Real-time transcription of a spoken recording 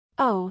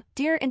Oh,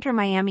 dear Inter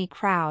Miami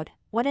crowd,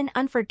 what an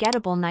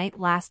unforgettable night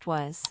last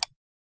was.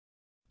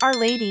 Our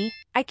Lady,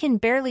 I can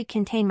barely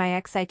contain my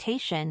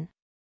excitation.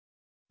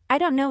 I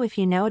don't know if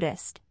you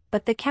noticed,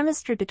 but the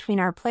chemistry between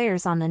our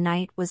players on the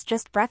night was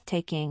just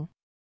breathtaking.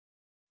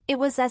 It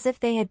was as if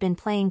they had been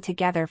playing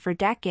together for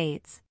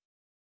decades.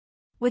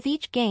 With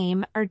each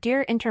game, our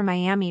dear Inter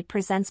Miami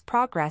presents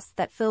progress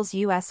that fills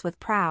us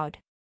with pride.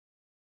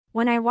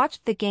 When I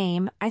watched the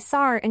game, I saw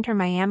our Inter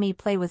Miami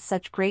play with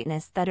such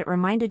greatness that it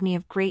reminded me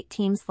of great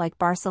teams like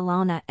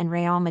Barcelona and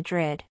Real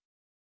Madrid.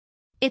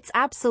 It's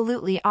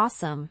absolutely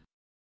awesome.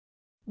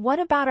 What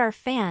about our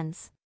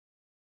fans?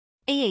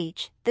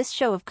 This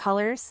show of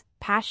colors,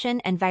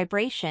 passion and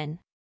vibration.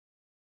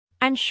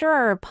 I'm sure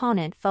our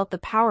opponent felt the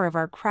power of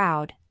our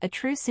crowd, a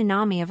true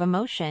tsunami of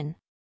emotion.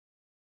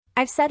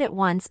 I've said it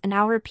once and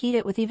I'll repeat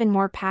it with even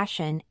more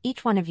passion,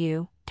 each one of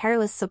you,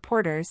 tireless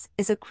supporters,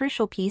 is a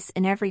crucial piece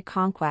in every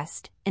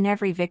conquest, in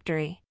every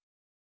victory.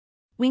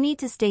 We need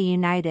to stay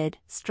united,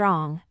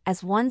 strong,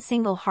 as one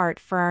single heart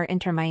for our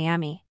Inter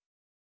Miami.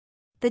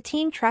 The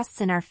team trusts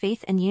in our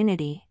faith and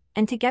unity,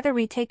 and together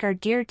we take our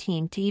dear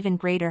team to even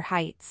greater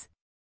heights.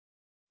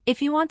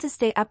 If you want to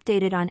stay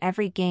updated on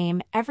every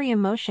game, every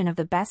emotion of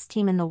the best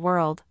team in the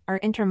world, our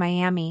Inter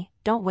Miami,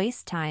 don't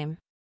waste time.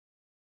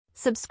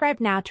 Subscribe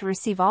now to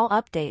receive all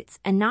updates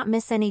and not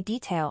miss any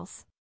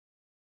details.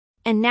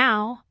 And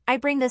now, I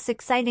bring this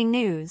exciting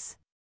news.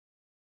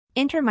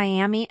 Inter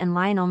Miami and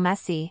Lionel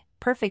Messi,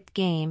 perfect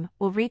game,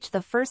 will reach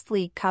the first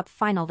League Cup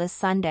final this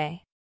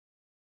Sunday.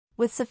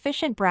 With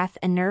sufficient breath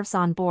and nerves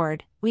on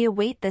board, we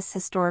await this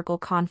historical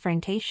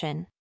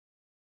confrontation.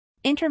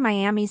 Inter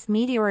Miami's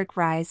meteoric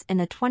rise in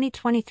the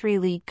 2023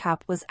 League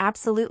Cup was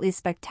absolutely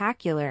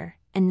spectacular,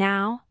 and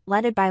now,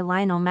 led by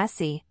Lionel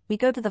Messi, we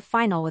go to the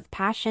final with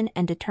passion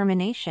and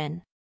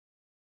determination.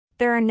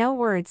 There are no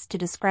words to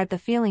describe the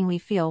feeling we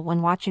feel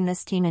when watching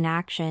this team in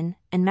action,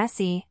 and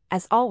Messi,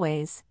 as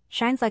always,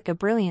 shines like a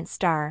brilliant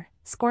star,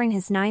 scoring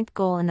his 9th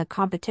goal in the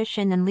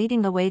competition and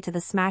leading the way to the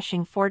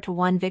smashing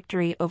 4-1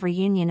 victory over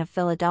Union of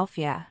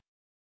Philadelphia.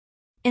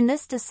 In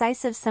this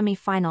decisive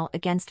semi-final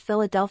against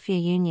Philadelphia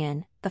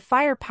Union, the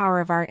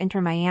firepower of our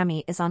Inter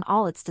Miami is on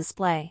all its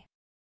display.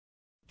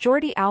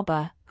 Jordi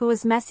Alba, who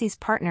was Messi's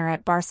partner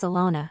at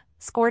Barcelona,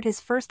 scored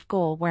his first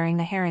goal wearing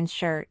the Herons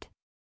shirt.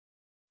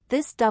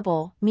 This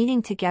double,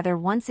 meeting together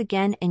once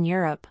again in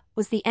Europe,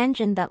 was the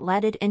engine that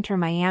led Inter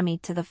Miami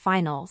to the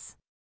finals.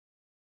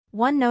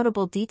 One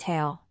notable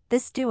detail,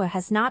 this duo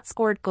has not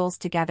scored goals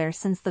together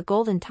since the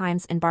golden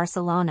times in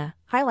Barcelona,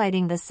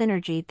 highlighting the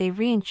synergy they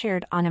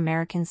reengineered on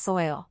American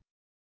soil.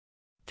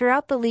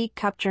 Throughout the League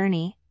Cup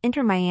journey,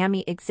 Inter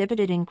Miami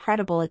exhibited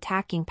incredible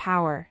attacking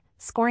power,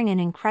 scoring an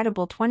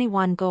incredible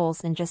 21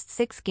 goals in just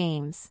 6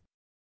 games.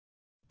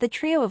 The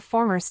trio of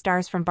former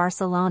stars from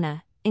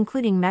Barcelona,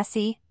 including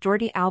Messi,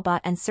 Jordi Alba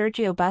and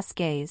Sergio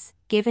Busquets,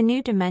 gave a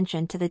new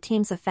dimension to the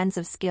team's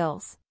offensive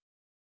skills.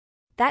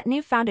 That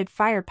newfounded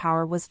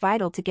firepower was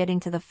vital to getting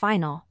to the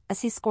final,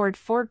 as he scored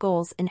 4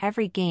 goals in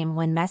every game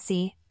when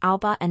Messi,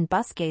 Alba and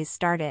Busquets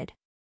started.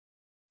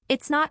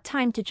 It's not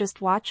time to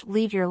just watch,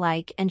 leave your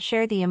like and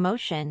share the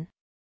emotion.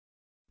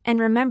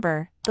 And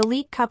remember, the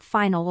League Cup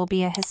final will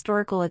be a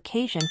historical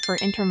occasion for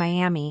Inter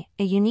Miami,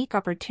 a unique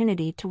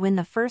opportunity to win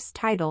the first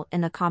title in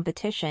the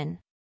competition.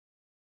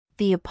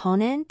 The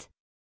opponent?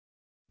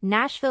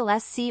 Nashville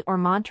SC or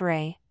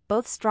Monterrey,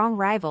 both strong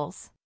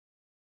rivals.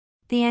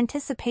 The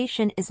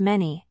anticipation is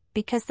many,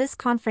 because this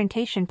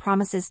confrontation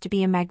promises to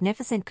be a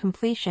magnificent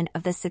completion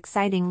of this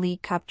exciting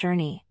League Cup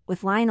journey,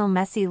 with Lionel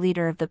Messi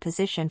leader of the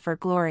position for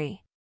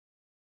glory.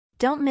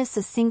 Don't miss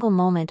a single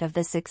moment of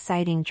this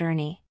exciting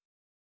journey.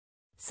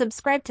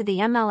 Subscribe to the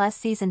MLS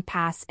Season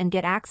Pass and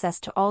get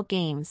access to all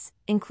games,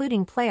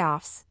 including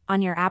playoffs,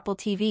 on your Apple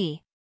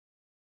TV.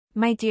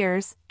 My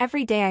dears,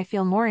 every day I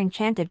feel more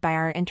enchanted by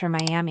our Inter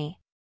Miami.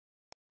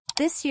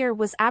 This year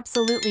was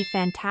absolutely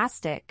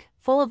fantastic,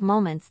 full of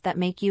moments that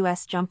make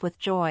us jump with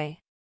joy.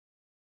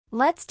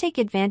 Let's take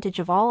advantage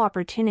of all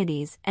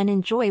opportunities and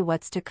enjoy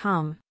what's to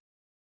come.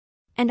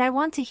 And I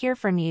want to hear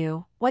from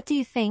you, what do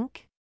you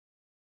think?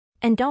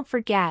 And don't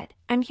forget,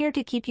 I'm here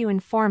to keep you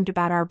informed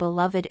about our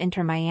beloved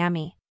Inter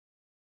Miami.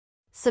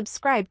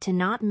 Subscribe to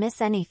not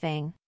miss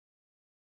anything.